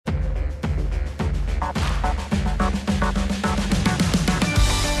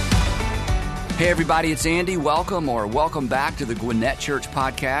Hey everybody, it's Andy. Welcome back to the Gwinnett Church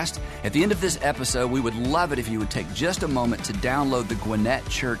Podcast. At the end of this episode, we would love it if you would take just a moment to download the Gwinnett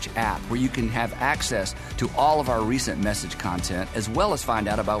Church app, where you can have access to all of our recent message content, as well as find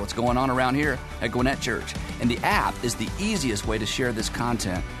out about what's going on around here at Gwinnett Church. And the app is the easiest way to share this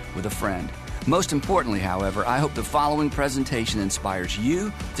content with a friend. Most importantly, however, I hope the following presentation inspires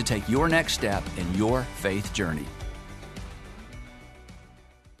you to take your next step in your faith journey.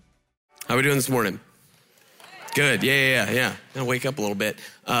 How are we doing this morning? Good. Yeah. I'll wake up a little bit.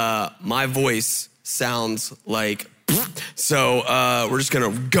 My voice sounds like, so we're just going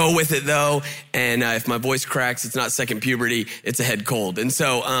to go with it though. And if my voice cracks, it's not second puberty, it's a head cold. And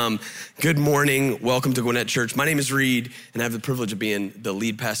so good morning. Welcome to Gwinnett Church. My name is Reed, and I have the privilege of being the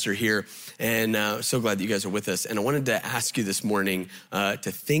lead pastor here. And so glad that you guys are with us. And I wanted to ask you this morning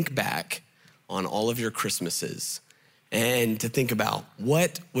to think back on all of your Christmases and to think about,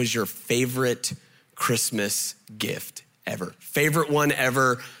 what was your favorite Christmas gift ever? Favorite one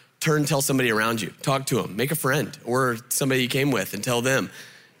ever? Turn, tell somebody around you. Talk to them. Make a friend or somebody you came with and tell them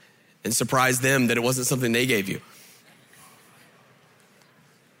and surprise them that it wasn't something they gave you.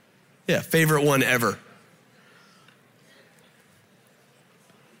 Yeah, favorite one ever.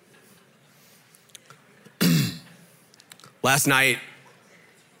 Last night,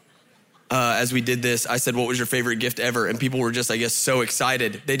 as we did this, I said, what was your favorite gift ever? And people were just, I guess, so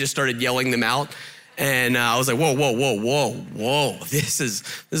excited. They just started yelling them out. And I was like, whoa. This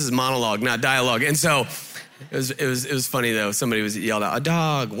is monologue, not dialogue. And so it was funny though. Somebody was yelled out, a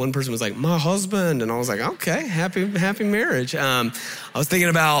dog. One person was like, my husband. And I was like, okay, happy marriage. I was thinking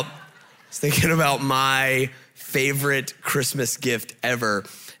about my favorite Christmas gift ever.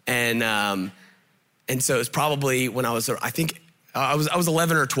 And so it was probably when I was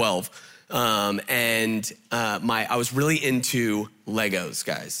 11 or 12. I was really into Legos,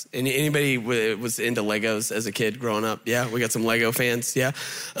 guys. Anybody was into Legos as a kid growing up? Yeah, we got some Lego fans. Yeah.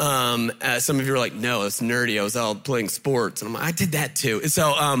 Some of you were like, no, it's nerdy. I was out playing sports, and I'm like, I did that too.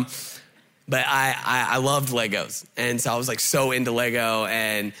 So, but I loved Legos, and so I was like so into Lego,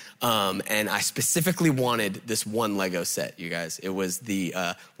 and I specifically wanted this one Lego set, you guys. It was the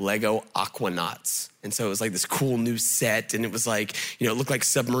Lego Aquanauts. And so it was like this cool new set, and it was like, it looked like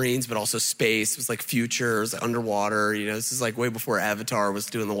submarines, but also space. It was like future, it was like underwater, this is like way before Avatar was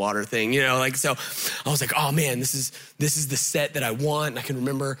doing the water thing, so I was like, oh man, this is the set that I want. And I can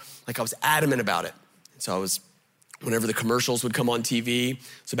remember, like, I was adamant about it. And so whenever the commercials would come on TV,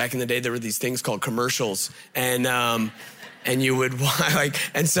 so back in the day, there were these things called commercials, and you would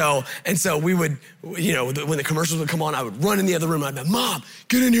and so we would, when the commercials would come on, I would run in the other room. I'd be like, Mom,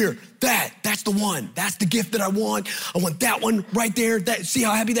 get in here. That's the one. That's the gift that I want. I want that one right there. See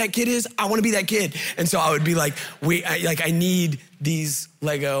how happy that kid is? I want to be that kid. And so I would be like, I need these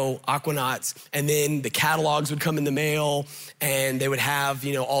Lego Aquanauts. And then the catalogs would come in the mail, and they would have,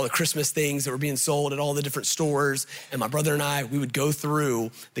 all the Christmas things that were being sold at all the different stores. And my brother and I, we would go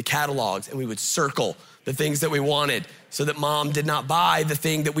through the catalogs, and we would circle the things that we wanted, so that Mom did not buy the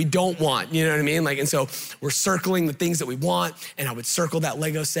thing that we don't want. You know what I mean? And so we're circling the things that we want, and I would circle that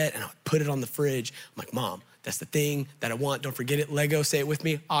Lego set, and I would put it on the fridge. I'm like, Mom, that's the thing that I want. Don't forget it. Lego, say it with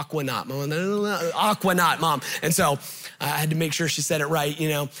me. Aquanaut, Mom. Aquanaut, Mom. And so I had to make sure she said it right,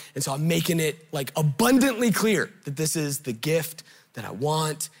 And so I'm making it like abundantly clear that this is the gift that I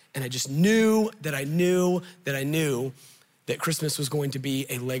want. And I just knew that I knew that Christmas was going to be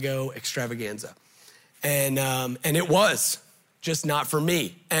a Lego extravaganza. And it was, just not for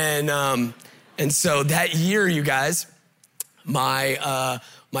me. And so that year, you guys, my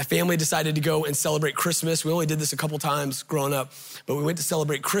family decided to go and celebrate Christmas. We only did this a couple times growing up, but we went to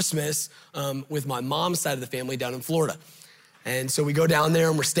celebrate Christmas with my mom's side of the family down in Florida. And so we go down there,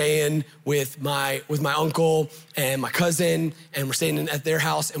 and we're staying with my uncle and my cousin, and we're staying at their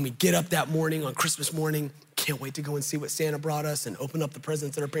house. And we get up that morning, on Christmas morning. Can't wait to go and see what Santa brought us and open up the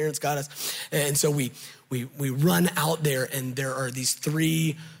presents that our parents got us. And so we run out there, and there are these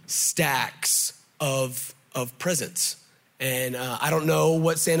 3 stacks of presents. And I don't know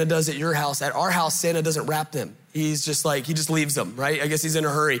what Santa does at your house. At our house, Santa doesn't wrap them. He's just like, he just leaves them, right? I guess he's in a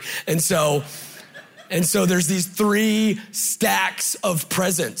hurry. And so there's these 3 stacks of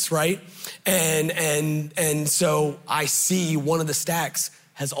presents, right? And so I see one of the stacks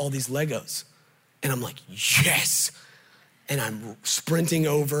has all these Legos. And I'm like, yes. And I'm sprinting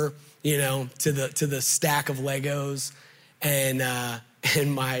over, to the stack of Legos. And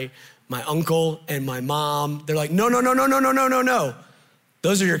my uncle and my mom, they're like, no.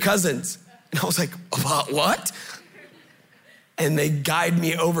 Those are your cousins. And I was like, what? And they guide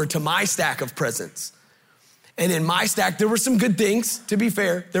me over to my stack of presents. And in my stack, there were some good things, to be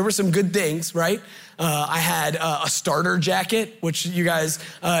fair. There were some good things, right? I had a starter jacket, which you guys,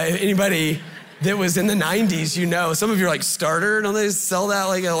 anybody that was in the 90s, you know. Some of you are like, starter? Don't they sell that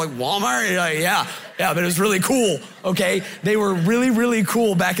like Walmart? You're like, yeah, but it was really cool, okay? They were really, really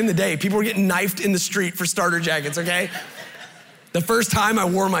cool back in the day. People were getting knifed in the street for starter jackets, okay? The first time I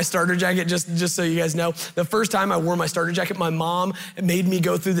wore my starter jacket, just so you guys know, the first time I wore my starter jacket, my mom made me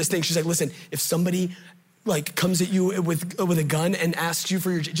go through this thing. She's like, listen, if somebody like comes at you with a gun and asks you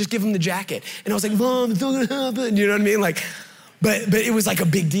for just give them the jacket. And I was like, Mom, it's not gonna happen. You know what I mean? Like, but it was like a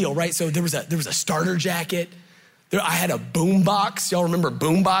big deal, right? So there was a starter jacket. I had a boom box. Y'all remember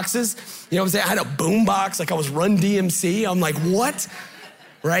boom boxes? You know what I'm saying? I had a boom box, like I was Run DMC. I'm like, what?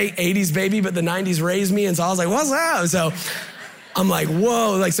 Right? 80s baby, but the 90s raised me. And so I was like, what's that? So I'm like,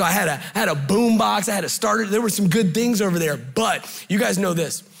 whoa. Like, so I had a boom box. I had a starter. There were some good things over there. But you guys know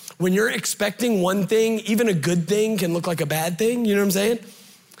this. When you're expecting one thing, even a good thing can look like a bad thing. You know what I'm saying?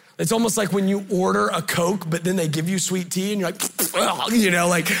 It's almost like when you order a Coke, but then they give you sweet tea and you're like, you know,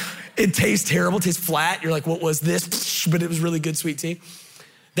 like it tastes terrible, it tastes flat. You're like, what was this? But it was really good sweet tea.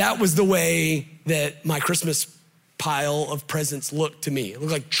 That was the way that my Christmas pile of presents looked to me. It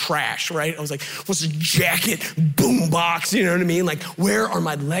looked like trash, right? I was like, what's a jacket, boom box? You know what I mean? Like, where are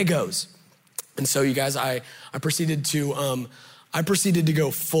my Legos? And so you guys, I proceeded to go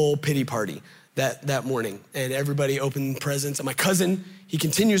full pity party that morning, and everybody opened presents. And my cousin, he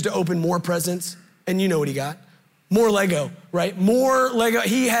continues to open more presents, and you know what he got? More Lego, right? More Lego.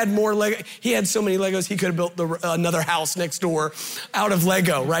 He had more Lego. He had so many Legos, he could have built another house next door out of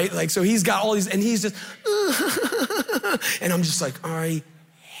Lego, right? Like, so he's got all these, and he's just, and I'm just like, I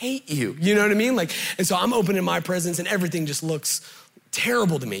hate you. You know what I mean? Like, and so I'm opening my presents, and everything just looks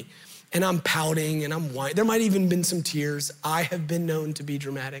terrible to me. And I'm pouting and I'm whining. There might even been some tears. I have been known to be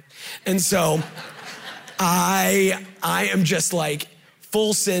dramatic. And so I am just like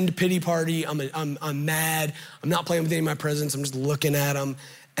full send pity party. I'm mad. I'm not playing with any of my presents. I'm just looking at them.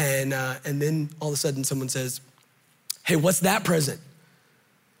 And then all of a sudden someone says, hey, what's that present?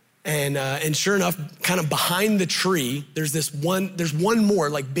 And sure enough, kind of behind the tree, there's one more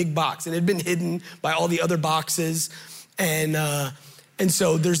like big box, and it had been hidden by all the other boxes. And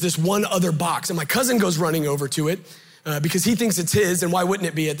so there's this one other box, and my cousin goes running over to it because he thinks it's his, and why wouldn't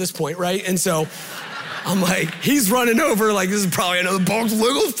it be at this point, right? And so I'm like, he's running over like, this is probably another box of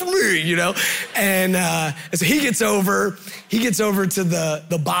Legos for me, you know? And so he gets over to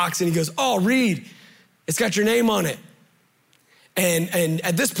the box, and he goes, oh, Reed, it's got your name on it. And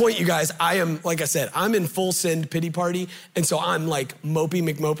at this point, you guys, I am, like I said, I'm in full send pity party, and so I'm like Mopey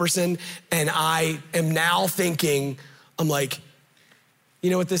McMoperson, and I am now thinking, I'm like, you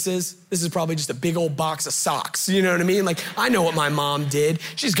know what this is? This is probably just a big old box of socks. You know what I mean? Like, I know what my mom did.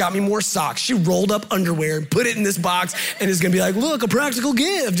 She's got me more socks. She rolled up underwear and put it in this box and is gonna be like, look, a practical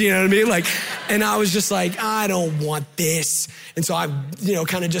gift. You know what I mean? Like, and I was just like, I don't want this. And so I,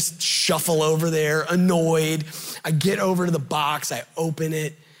 kind of just shuffle over there, annoyed. I get over to the box, I open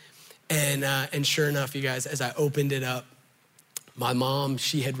it. And sure enough, you guys, as I opened it up, my mom,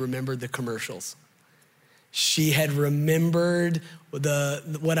 she had remembered the commercials. She had remembered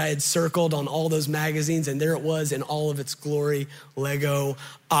what I had circled on all those magazines, and there it was in all of its glory, Lego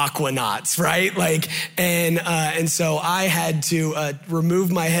Aquanauts, right? Like, and so I had to remove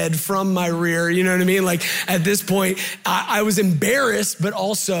my head from my rear, you know what I mean? Like, at this point, I was embarrassed, but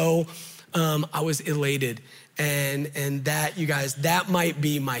also I was elated. And that, you guys, that might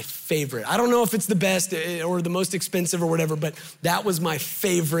be my favorite. I don't know if it's the best or the most expensive or whatever, but that was my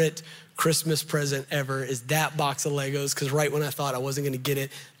favorite Christmas present ever, is that box of Legos, because right when I thought I wasn't gonna get it,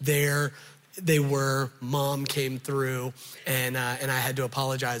 there they were. Mom came through, and I had to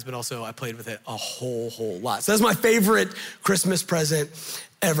apologize, but also I played with it a whole lot. So that's my favorite Christmas present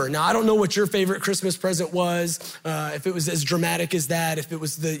ever. Now, I don't know what your favorite Christmas present was, if it was as dramatic as that, if it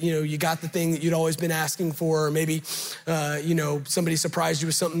was you got the thing that you'd always been asking for, or maybe, somebody surprised you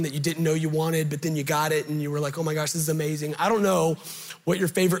with something that you didn't know you wanted, but then you got it and you were like, oh my gosh, this is amazing. I don't know what your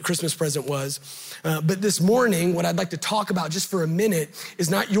favorite Christmas present was. But this morning, what I'd like to talk about just for a minute is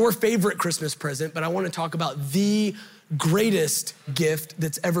not your favorite Christmas present, but I want to talk about the greatest gift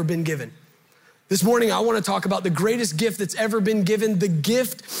that's ever been given. This morning, I want to talk about the greatest gift that's ever been given, the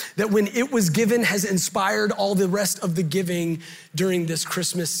gift that when it was given has inspired all the rest of the giving during this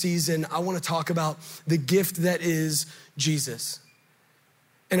Christmas season. I want to talk about the gift that is Jesus.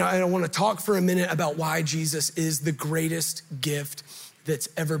 And I want to talk for a minute about why Jesus is the greatest gift that's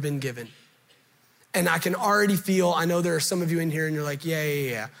ever been given. And I can already feel, I know there are some of you in here and you're like,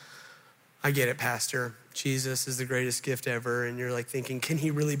 yeah, I get it, Pastor. Jesus is the greatest gift ever, and you're like thinking, can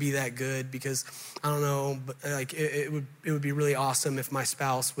he really be that good? Because I don't know, but like it would be really awesome if my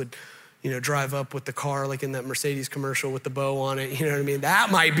spouse would, drive up with the car like in that Mercedes commercial with the bow on it. You know what I mean? That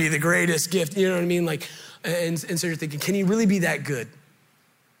might be the greatest gift. You know what I mean? Like, and so you're thinking, can he really be that good?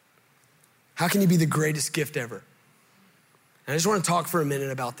 How can he be the greatest gift ever? And I just want to talk for a minute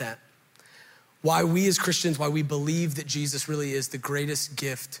about that. Why we as Christians, why we believe that Jesus really is the greatest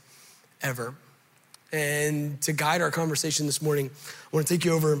gift ever. And to guide our conversation this morning, I want to take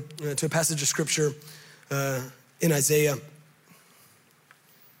you over to a passage of scripture in Isaiah.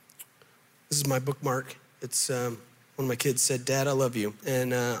 This is my bookmark. It's one of my kids said, "Dad, I love you."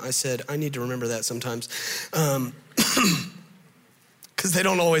 And I said, I need to remember that sometimes. Because they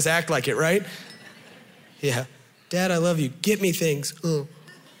don't always act like it, right? Yeah. "Dad, I love you. Get me things."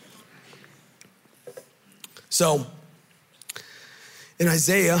 So in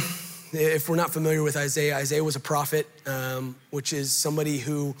Isaiah, if we're not familiar with Isaiah, Isaiah was a prophet, which is somebody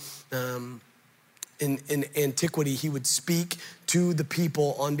who in antiquity, he would speak to the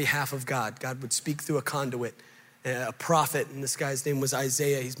people on behalf of God. God would speak through a conduit, a prophet, and this guy's name was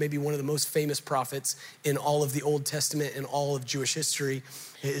Isaiah. He's maybe one of the most famous prophets in all of the Old Testament and all of Jewish history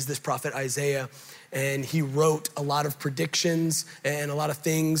is this prophet Isaiah. And he wrote a lot of predictions and a lot of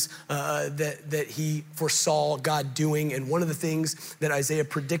things that he foresaw God doing. And one of the things that Isaiah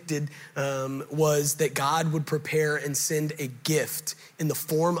predicted was that God would prepare and send a gift in the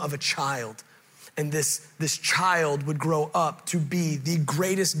form of a child. And this child would grow up to be the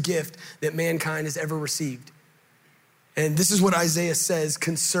greatest gift that mankind has ever received. And this is what Isaiah says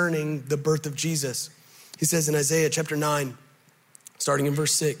concerning the birth of Jesus. He says in Isaiah chapter 9, starting in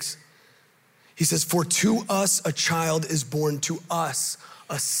verse 6, he says, "For to us a child is born, to us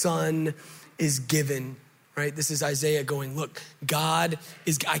a son is given." Right? This is Isaiah going, look, God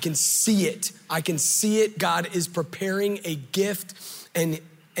is, I can see it. I can see it. God is preparing a gift and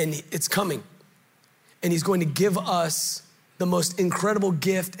it's coming. And he's going to give us the most incredible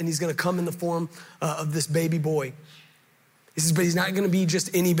gift, and he's going to come in the form of this baby boy. He says, but he's not going to be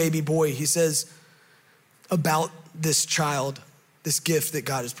just any baby boy. He says about this child, this gift that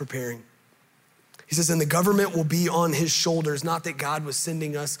God is preparing. He says, and the government will be on his shoulders. Not that God was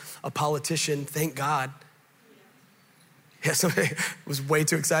sending us a politician, thank God. Yeah, somebody was way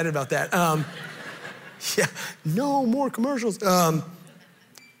too excited about that. Yeah, no more commercials.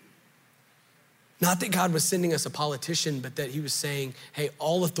 Not that God was sending us a politician, but that he was saying, hey,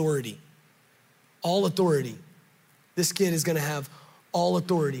 all authority. This kid is going to have all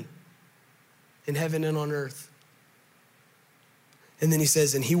authority in heaven and on earth. And then he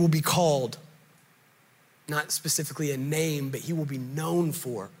says, and he will be called, not specifically a name, but he will be known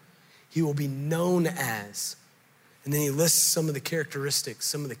for. He will be known as. And then he lists some of the characteristics,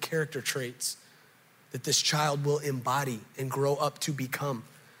 some of the character traits that this child will embody and grow up to become.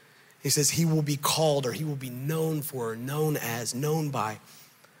 He says he will be called, or he will be known for, or known as, known by,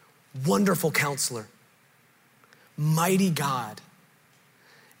 Wonderful Counselor, Mighty God,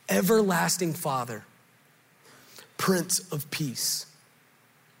 Everlasting Father, Prince of Peace.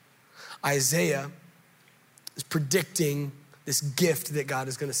 Isaiah is predicting this gift that God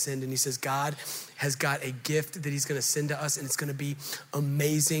is going to send. And he says, God has got a gift that he's going to send to us, and it's going to be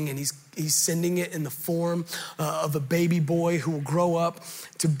amazing. And he's sending it in the form of a baby boy who will grow up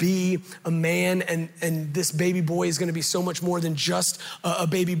to be a man. And this baby boy is going to be so much more than just a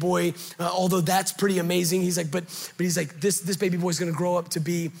baby boy, although that's pretty amazing. He's like, but he's like, this baby boy is going to grow up to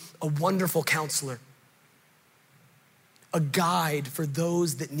be a wonderful counselor, a guide for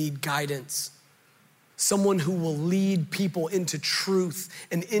those that need guidance. Someone who will lead people into truth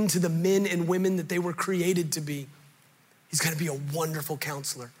and into the men and women that they were created to be. He's going to be a wonderful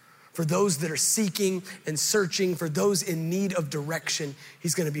counselor. For those that are seeking and searching, for those in need of direction,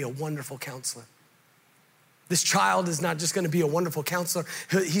 he's going to be a wonderful counselor. This child is not just going to be a wonderful counselor,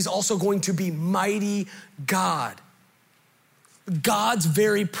 he's also going to be mighty God. God's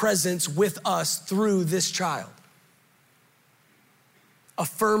very presence with us through this child. A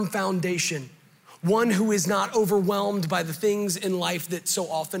firm foundation. One who is not overwhelmed by the things in life that so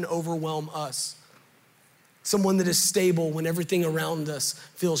often overwhelm us. Someone that is stable when everything around us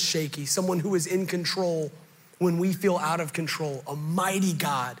feels shaky. Someone who is in control when we feel out of control. A mighty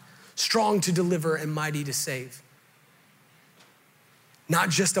God, strong to deliver and mighty to save.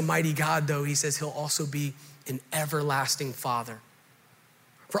 Not just a mighty God, though. He says he'll also be an everlasting Father.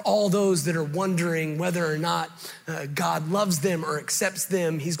 For all those that are wondering whether or not God loves them or accepts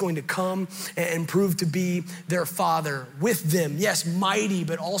them, he's going to come and prove to be their Father with them. Yes, mighty,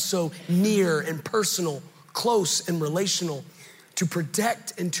 but also near and personal, close and relational, to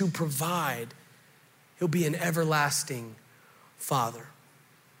protect and to provide. He'll be an everlasting Father.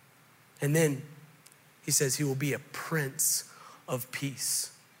 And then he says he will be a Prince of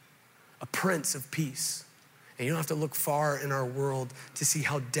Peace. A Prince of Peace. And you don't have to look far in our world to see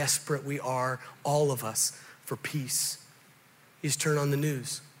how desperate we are, all of us, for peace. You just turn on the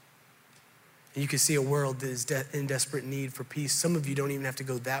news and you can see a world that is in desperate need for peace. Some of you don't even have to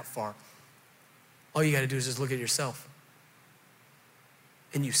go that far. All you got to do is just look at yourself.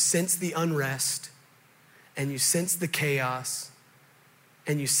 And you sense the unrest, and you sense the chaos,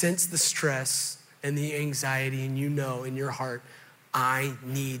 and you sense the stress and the anxiety, and you know in your heart, I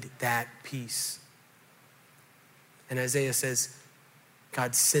need that peace. And Isaiah says,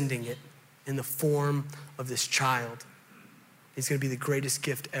 God's sending it in the form of this child. He's going to be the greatest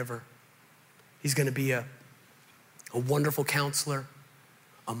gift ever. He's going to be a wonderful counselor,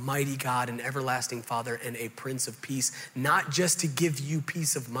 a mighty God, an everlasting Father, and a Prince of Peace, not just to give you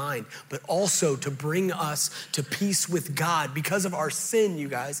peace of mind, but also to bring us to peace with God because of our sin, you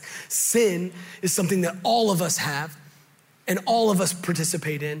guys. Sin is something that all of us have and all of us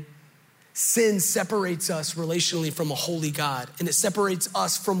participate in. Sin separates us relationally from a holy God, and it separates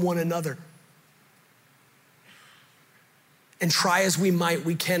us from one another. And try as we might,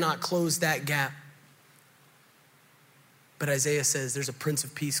 we cannot close that gap. But Isaiah says there's a Prince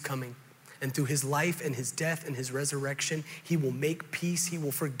of Peace coming. And through his life and his death and his resurrection, he will make peace, he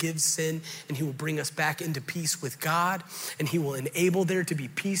will forgive sin, and he will bring us back into peace with God, and he will enable there to be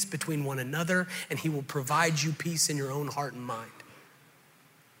peace between one another, and he will provide you peace in your own heart and mind.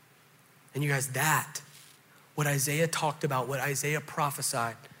 And you guys, what Isaiah talked about, what Isaiah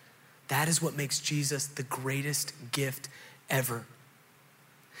prophesied, that is what makes Jesus the greatest gift ever.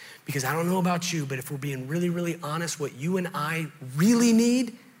 Because I don't know about you, but if we're being really, really honest, what you and I really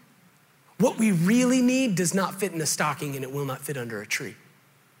need, what we really need does not fit in a stocking, and it will not fit under a tree.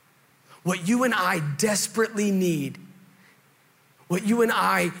 What you and I desperately need,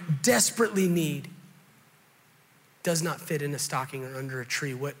 does not fit in a stocking or under a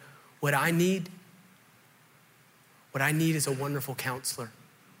tree. What I need is a wonderful counselor.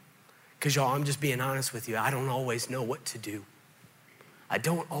 Because y'all, I'm just being honest with you. I don't always know what to do. I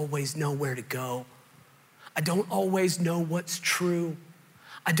don't always know where to go. I don't always know what's true.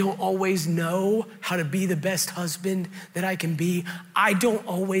 I don't always know how to be the best husband that I can be. I don't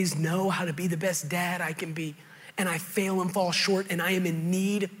always know how to be the best dad I can be. And I fail and fall short, and I am in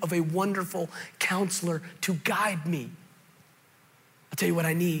need of a wonderful counselor to guide me. I'll tell you what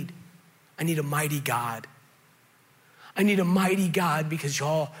I need. I need a mighty God. I need a mighty God because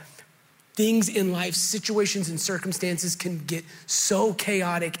y'all, things in life, situations and circumstances can get so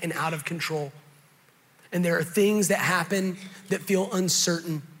chaotic and out of control. And there are things that happen that feel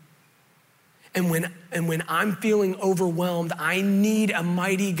uncertain. And when I'm feeling overwhelmed, I need a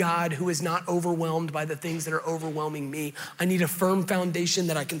mighty God who is not overwhelmed by the things that are overwhelming me. I need a firm foundation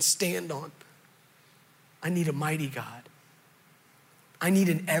that I can stand on. I need a mighty God. I need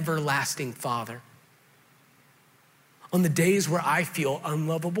an everlasting Father. On the days where I feel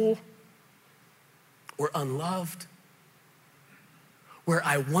unlovable or unloved, where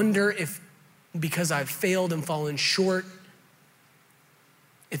I wonder if, because I've failed and fallen short,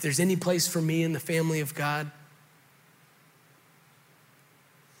 if there's any place for me in the family of God,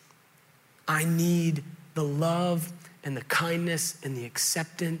 I need the love and the kindness and the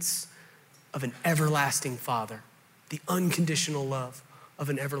acceptance of an everlasting Father, the unconditional love of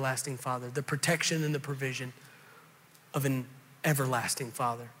an everlasting Father, the protection and the provision of an everlasting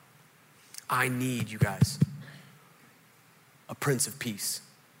Father. I need, you guys, a Prince of Peace.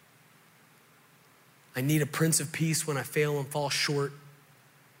 I need a Prince of Peace when I fail and fall short.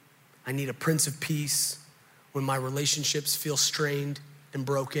 I need a Prince of Peace when my relationships feel strained and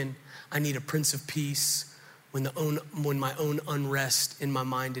broken. I need a Prince of Peace when my own unrest in my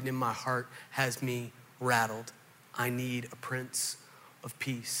mind and in my heart has me rattled. I need a Prince of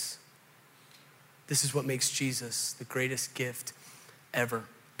Peace. This is what makes Jesus the greatest gift ever,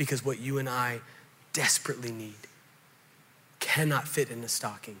 because what you and I desperately need cannot fit in a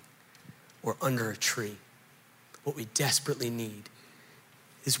stocking or under a tree. What we desperately need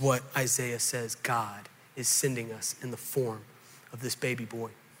is what Isaiah says God is sending us in the form of this baby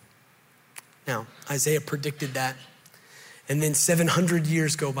boy. Now, Isaiah predicted that, and then 700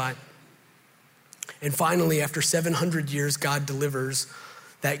 years go by. And finally, after 700 years, God delivers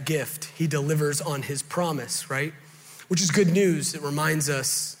that gift. He delivers on his promise, right? Which is good news. It reminds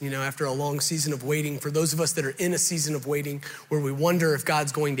us, after a long season of waiting, for those of us that are in a season of waiting where we wonder if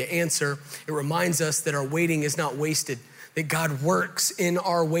God's going to answer, it reminds us that our waiting is not wasted, that God works in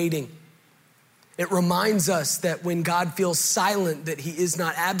our waiting. It reminds us that when God feels silent, that he is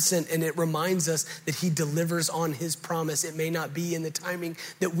not absent, and it reminds us that he delivers on his promise. It may not be in the timing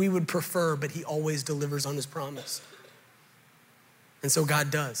that we would prefer, but he always delivers on his promise. And so God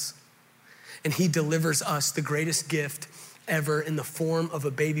does. And he delivers us the greatest gift ever in the form of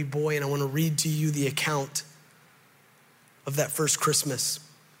a baby boy. And I want to read to you the account of that first Christmas.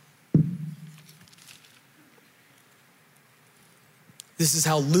 This is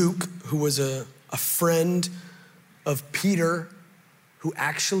how Luke, who was a friend of Peter, who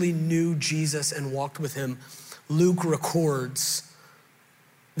actually knew Jesus and walked with him, Luke records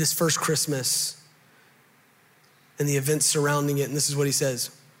this first Christmas and the events surrounding it. And this is what he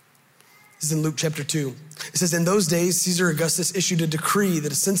says. This is in Luke chapter 2. It says, in those days, Caesar Augustus issued a decree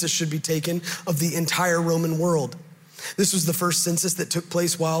that a census should be taken of the entire Roman world. This was the first census that took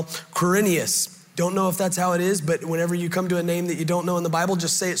place while Quirinius, don't know if that's how it is, but whenever you come to a name that you don't know in the Bible,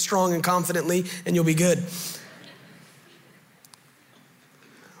 just say it strong and confidently and you'll be good.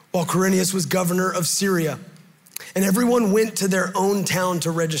 While Quirinius was governor of Syria, and everyone went to their own town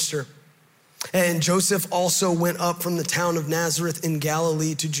to register. And Joseph also went up from the town of Nazareth in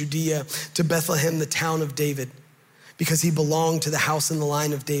Galilee to Judea, to Bethlehem, the town of David, because he belonged to the house and the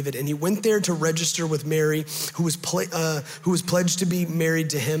line of David. And he went there to register with Mary, who was pledged to be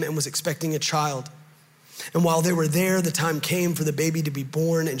married to him and was expecting a child. And while they were there, the time came for the baby to be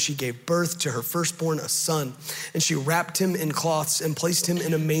born, and she gave birth to her firstborn, a son. And she wrapped him in cloths and placed him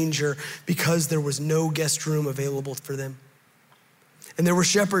in a manger because there was no guest room available for them. And there were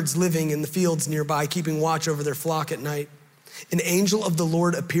shepherds living in the fields nearby, keeping watch over their flock at night. An angel of the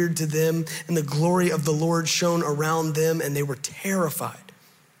Lord appeared to them, and the glory of the Lord shone around them, and they were terrified.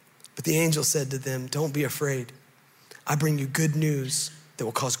 But the angel said to them, don't be afraid. I bring you good news that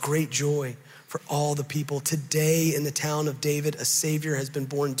will cause great joy for all the people. Today in the town of David, a Savior has been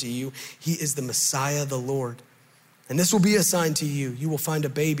born to you. He is the Messiah, the Lord. And this will be a sign to you. You will find a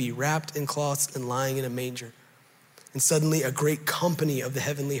baby wrapped in cloths and lying in a manger. And suddenly a great company of the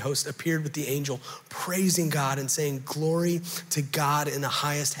heavenly host appeared with the angel, praising God and saying, glory to God in the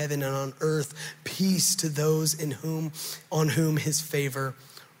highest heaven, and on earth, peace to those on whom his favor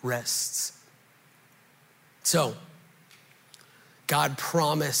rests. So, God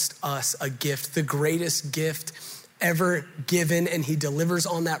promised us a gift, the greatest gift ever given, and he delivers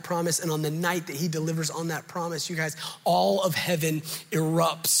on that promise. And on the night that he delivers on that promise, you guys, all of heaven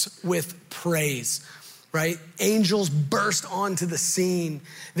erupts with praise. Right? Angels burst onto the scene.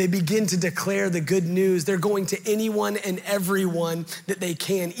 They begin to declare the good news. They're going to anyone and everyone that they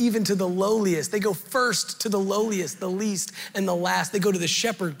can, even to the lowliest. They go first to the lowliest, the least, and the last. They go to the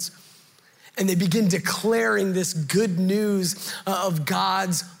shepherds, and they begin declaring this good news of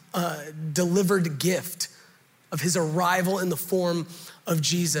God's delivered gift, of his arrival in the form of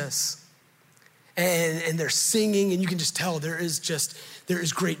Jesus. And they're singing, and you can just tell there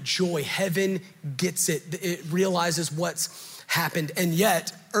is great joy. Heaven gets it. It realizes what's happened. And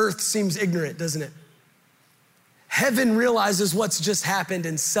yet, earth seems ignorant, doesn't it? Heaven realizes what's just happened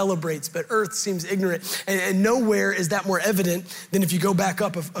and celebrates, but earth seems ignorant. And nowhere is that more evident than if you go back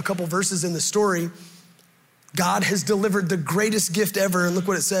up a couple verses in the story. God has delivered the greatest gift ever. And look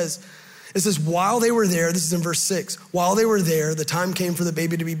what it says. It says, while they were there, this is in verse 6, while they were there, the time came for the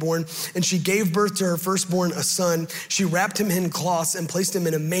baby to be born, and she gave birth to her firstborn, a son. She wrapped him in cloths and placed him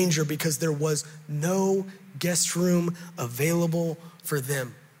in a manger because there was no guest room available for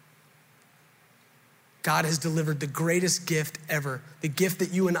them. God has delivered the greatest gift ever, the gift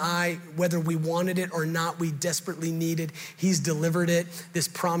that you and I, whether we wanted it or not, we desperately needed. He's delivered it, this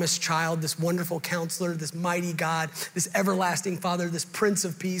promised child, this wonderful counselor, this mighty God, this everlasting Father, this Prince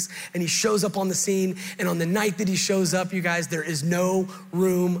of Peace, and he shows up on the scene, and on the night that he shows up, you guys, there is no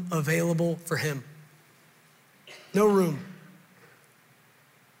room available for him. No room.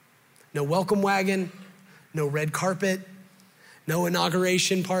 No welcome wagon, no red carpet, no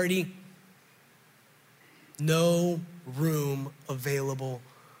inauguration party. No room available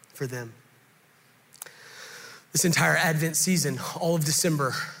for them. This entire Advent season, all of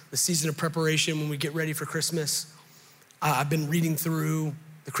December, the season of preparation when we get ready for Christmas, I've been reading through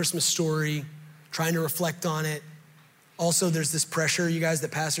the Christmas story, trying to reflect on it. Also, there's this pressure, you guys,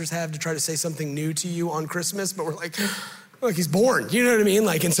 that pastors have to try to say something new to you on Christmas, but we're like, look, he's born. You know what I mean?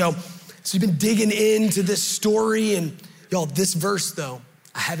 And so you've been digging into this story, and y'all, this verse though,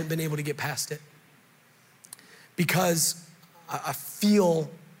 I haven't been able to get past it. Because I feel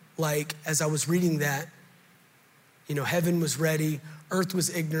like as I was reading that, heaven was ready, earth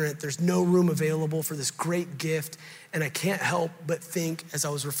was ignorant, there's no room available for this great gift. And I can't help but think, as I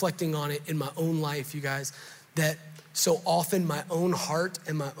was reflecting on it in my own life, you guys, that so often my own heart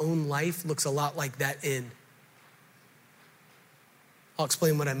and my own life looks a lot like that inn. I'll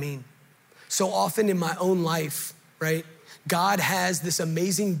explain what I mean. So often in my own life, right, God has this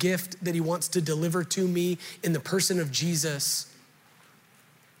amazing gift that he wants to deliver to me in the person of Jesus.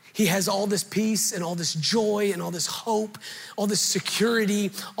 He has all this peace and all this joy and all this hope, all this security,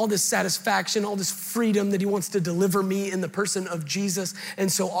 all this satisfaction, all this freedom that he wants to deliver me in the person of Jesus.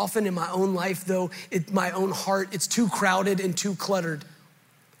 And so often in my own life, though, my own heart, it's too crowded and too cluttered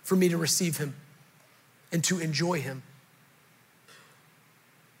for me to receive him and to enjoy him.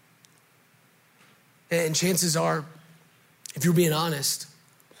 And chances are, if you're being honest,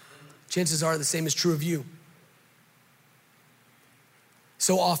 chances are the same is true of you.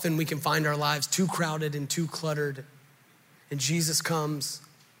 So often we can find our lives too crowded and too cluttered, and Jesus comes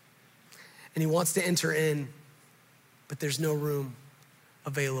and he wants to enter in, but there's no room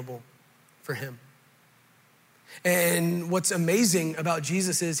available for him. And what's amazing about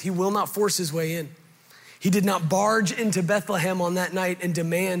Jesus is he will not force his way in. He did not barge into Bethlehem on that night and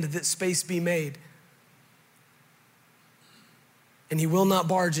demand that space be made. And he will not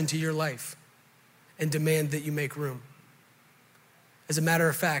barge into your life and demand that you make room. As a matter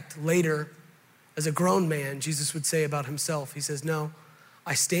of fact, later, as a grown man, Jesus would say about himself, he says, no,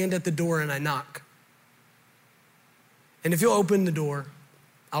 I stand at the door and I knock. And if you'll open the door,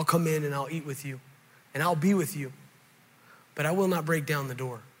 I'll come in and I'll eat with you and I'll be with you. But I will not break down the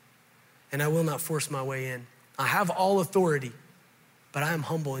door and I will not force my way in. I have all authority, but I am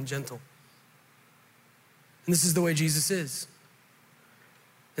humble and gentle. And this is the way Jesus is.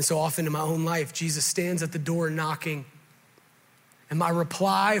 And so often in my own life, Jesus stands at the door knocking. And my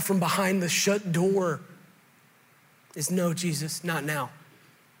reply from behind the shut door is, no, Jesus, not now.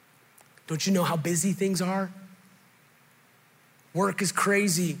 Don't you know how busy things are? Work is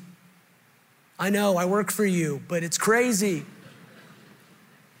crazy. I know, I work for you, but it's crazy.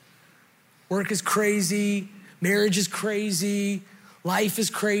 Work is crazy. Marriage is crazy. Life is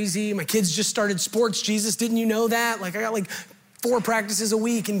crazy. My kids just started sports. Jesus, didn't you know that? I got 4 practices a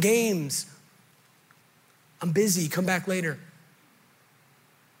week and games. I'm busy, come back later.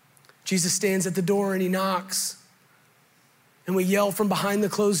 Jesus stands at the door and he knocks. And we yell from behind the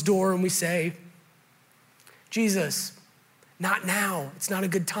closed door and we say, Jesus, not now. It's not a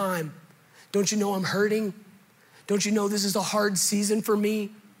good time. Don't you know I'm hurting? Don't you know this is a hard season for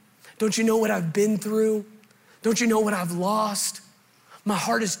me? Don't you know what I've been through? Don't you know what I've lost? My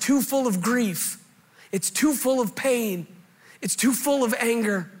heart is too full of grief. It's too full of pain. It's too full of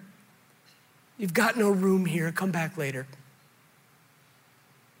anger. You've got no room here. Come back later.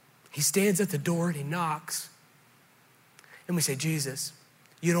 He stands at the door and he knocks. And we say, Jesus,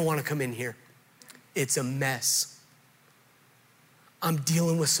 you don't want to come in here. It's a mess. I'm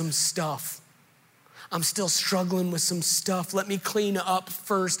dealing with some stuff. I'm still struggling with some stuff. Let me clean up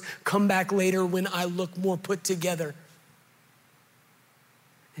first. Come back later when I look more put together.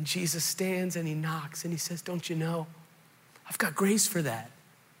 And Jesus stands and he knocks and he says, don't you know, I've got grace for that.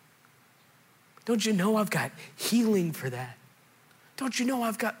 Don't you know I've got healing for that? Don't you know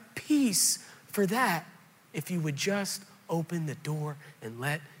I've got peace for that if you would just open the door and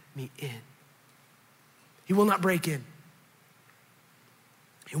let me in? He will not break in.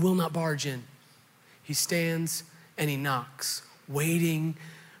 He will not barge in. He stands and he knocks, waiting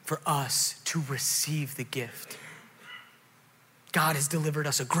for us to receive the gift. God has delivered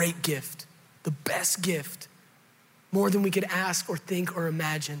us a great gift, the best gift, more than we could ask or think or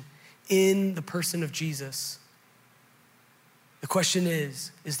imagine in the person of Jesus. The question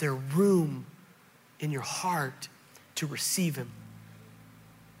is there room in your heart to receive him?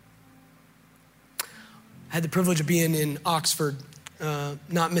 I had the privilege of being in Oxford,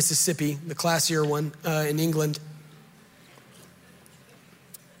 not Mississippi, the classier one in England.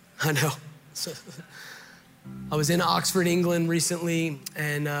 I know. I was in Oxford, England recently,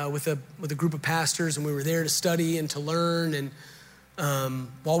 and with a group of pastors, and we were there to study and to learn. And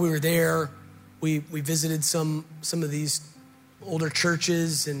while we were there, we visited some of these older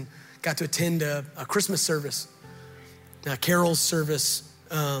churches and got to attend a Christmas service, a carol service,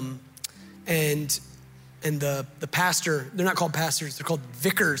 and the pastor, they're not called pastors, they're called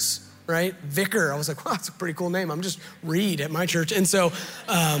vicars, right? Vicar. I was like, wow, that's a pretty cool name. I'm just Reed at my church. And so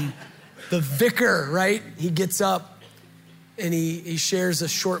the vicar, right? He gets up and he shares a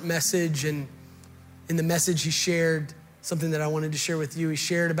short message, and in the message he shared something that I wanted to share with you. He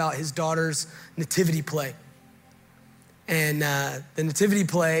shared about his daughter's nativity play. And the nativity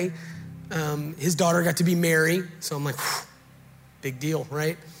play, his daughter got to be Mary. So I'm like, big deal,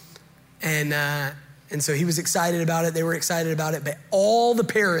 right? And so he was excited about it. They were excited about it. But all the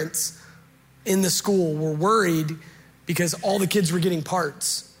parents in the school were worried because all the kids were getting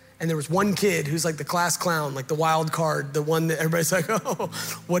parts. And there was one kid who's like the class clown, like the wild card, the one that everybody's like, oh,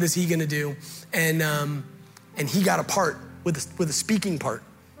 what is he gonna do? And he got a part with a speaking part,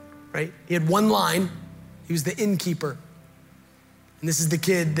 right? He had one line. He was the innkeeper. And this is the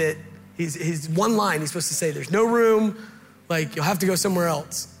kid that he's one line he's supposed to say, there's no room, like you'll have to go somewhere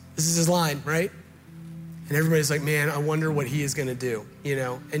else. This is his line, right? And everybody's like, man, I wonder what he is gonna do, you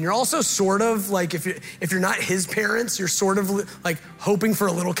know? And you're also sort of like, if you're not his parents, you're sort of like hoping for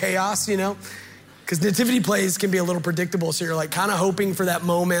a little chaos, you know? Because nativity plays can be a little predictable, so you're like kind of hoping for that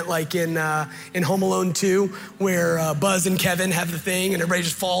moment like in Home Alone 2 where Buzz and Kevin have the thing and everybody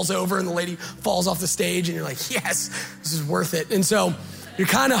just falls over and the lady falls off the stage and you're like, yes, this is worth it. And so you're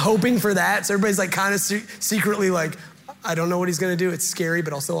kind of hoping for that. So everybody's like kind of secretly like, I don't know what he's gonna do. It's scary,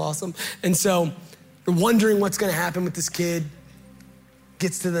 but also awesome. And so you're wondering what's gonna happen with this kid.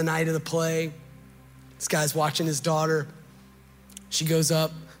 Gets to the night of the play. This guy's watching his daughter. She goes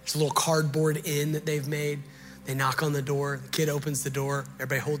up. There's a little cardboard inn that they've made. They knock on the door. The kid opens the door.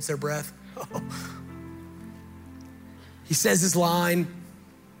 Everybody holds their breath. Oh. He says his line,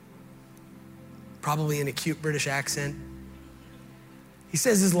 probably in a cute British accent. He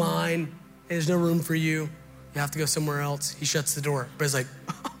says his line, hey, there's no room for you. You have to go somewhere else. He shuts the door. Everybody's like,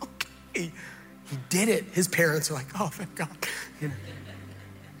 okay. He did it. His parents are like, oh, thank God. You know.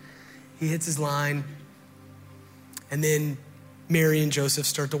 He hits his line. And then Mary and Joseph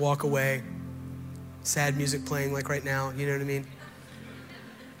start to walk away. Sad music playing like right now, you know what I mean?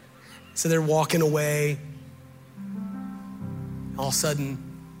 So they're walking away. All of a sudden,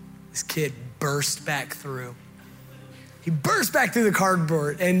 this kid burst back through. He burst back through the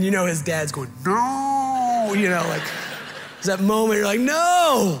cardboard and you know his dad's going, no, you know, like there's that moment you're like,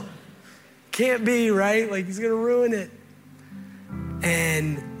 no, can't be, right? Like he's gonna ruin it.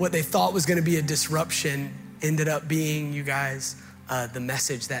 And what they thought was gonna be a disruption ended up being, you guys, the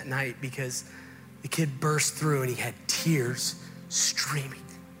message that night because the kid burst through and he had tears streaming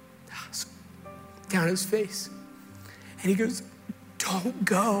down his face. And he goes, don't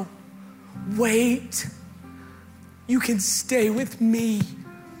go, wait. You can stay with me.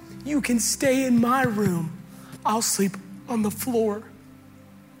 You can stay in my room. I'll sleep on the floor.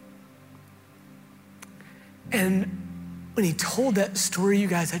 And when he told that story, you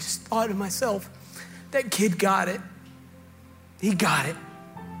guys, I just thought to myself, that kid got it. He got it.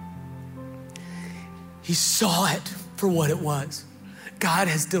 He saw it for what it was. God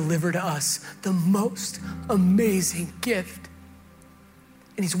has delivered us the most amazing gift.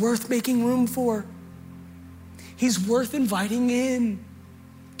 And he's worth making room for. He's worth inviting in.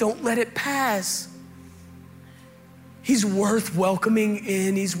 Don't let it pass. He's worth welcoming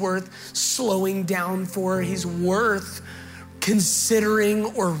in. He's worth slowing down for. He's worth considering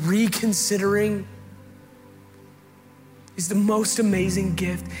or reconsidering. He's the most amazing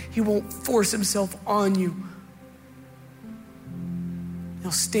gift. He won't force himself on you.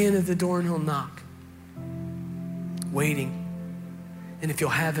 He'll stand at the door and he'll knock, waiting. And if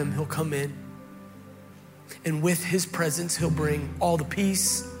you'll have him, he'll come in. And with his presence, he'll bring all the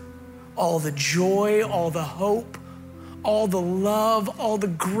peace, all the joy, all the hope, all the love, all the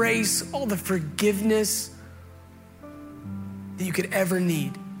grace, all the forgiveness that you could ever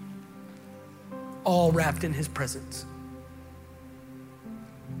need, all wrapped in his presence.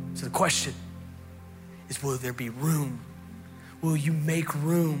 So the question is, will there be room? Will you make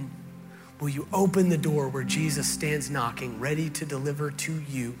room? Will you open the door where Jesus stands knocking, ready to deliver to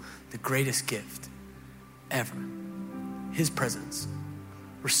you the greatest gift ever? His presence,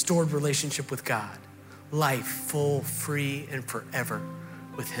 restored relationship with God, life full, free, and forever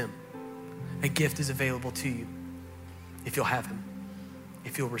with him. A gift is available to you if you'll have him,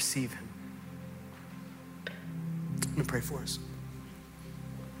 if you'll receive him. Let me pray for us.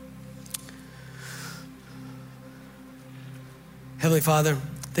 Heavenly Father,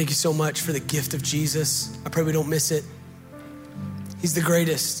 thank you so much for the gift of Jesus. I pray we don't miss it. He's the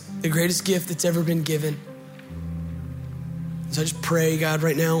greatest gift that's ever been given. So I just pray, God,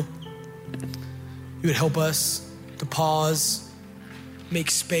 right now, you would help us to pause, make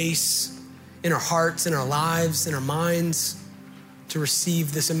space in our hearts, in our lives, in our minds to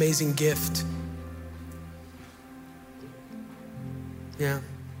receive this amazing gift. Yeah.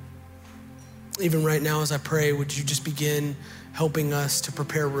 Even right now as I pray, would you just begin helping us to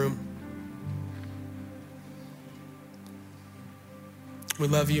prepare room? We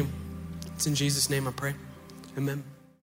love you. It's in Jesus' name I pray. Amen.